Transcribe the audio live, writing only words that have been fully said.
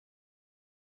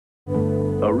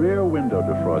A rear window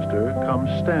defroster comes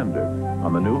standard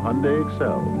on the new Hyundai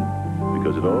Excel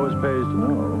because it always pays to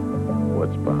know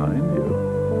what's behind you.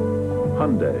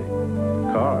 Hyundai.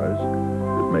 Cars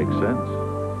that make sense.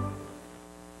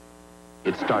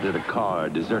 It started a car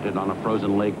deserted on a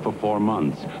frozen lake for 4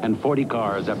 months, and 40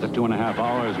 cars after 2.5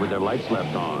 hours with their lights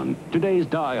left on. Today's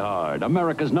DieHard,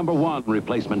 America's #1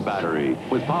 replacement battery,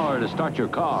 with power to start your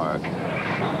car,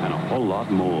 and a whole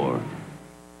lot more.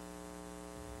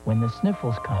 When the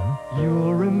sniffles come,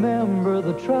 you'll remember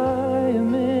the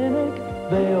Triaminic.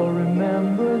 They'll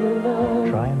remember the love.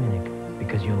 Triaminic,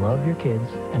 because you love your kids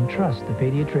and trust the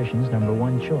pediatrician's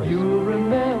 #1 choice. You'll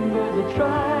remember the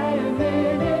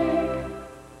Triaminic.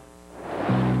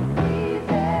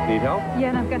 Need help? Yeah,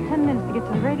 and I've got 10 minutes to get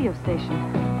to the radio station.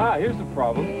 Ah, here's the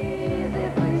problem.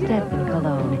 Stetson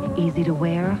Cologne, easy to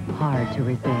wear, hard to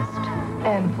resist.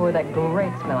 And for that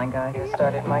great smelling guy who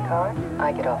started my car,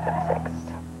 I get off at 6.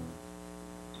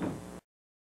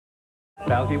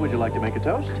 Balky, would you like to make a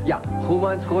toast? Yeah. Who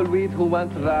wants whole wheat? Who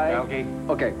wants rye? Balky.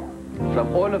 Okay.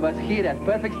 From all of us here at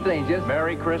Perfect Strangers,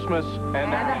 Merry Christmas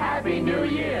and a Happy New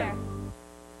Year.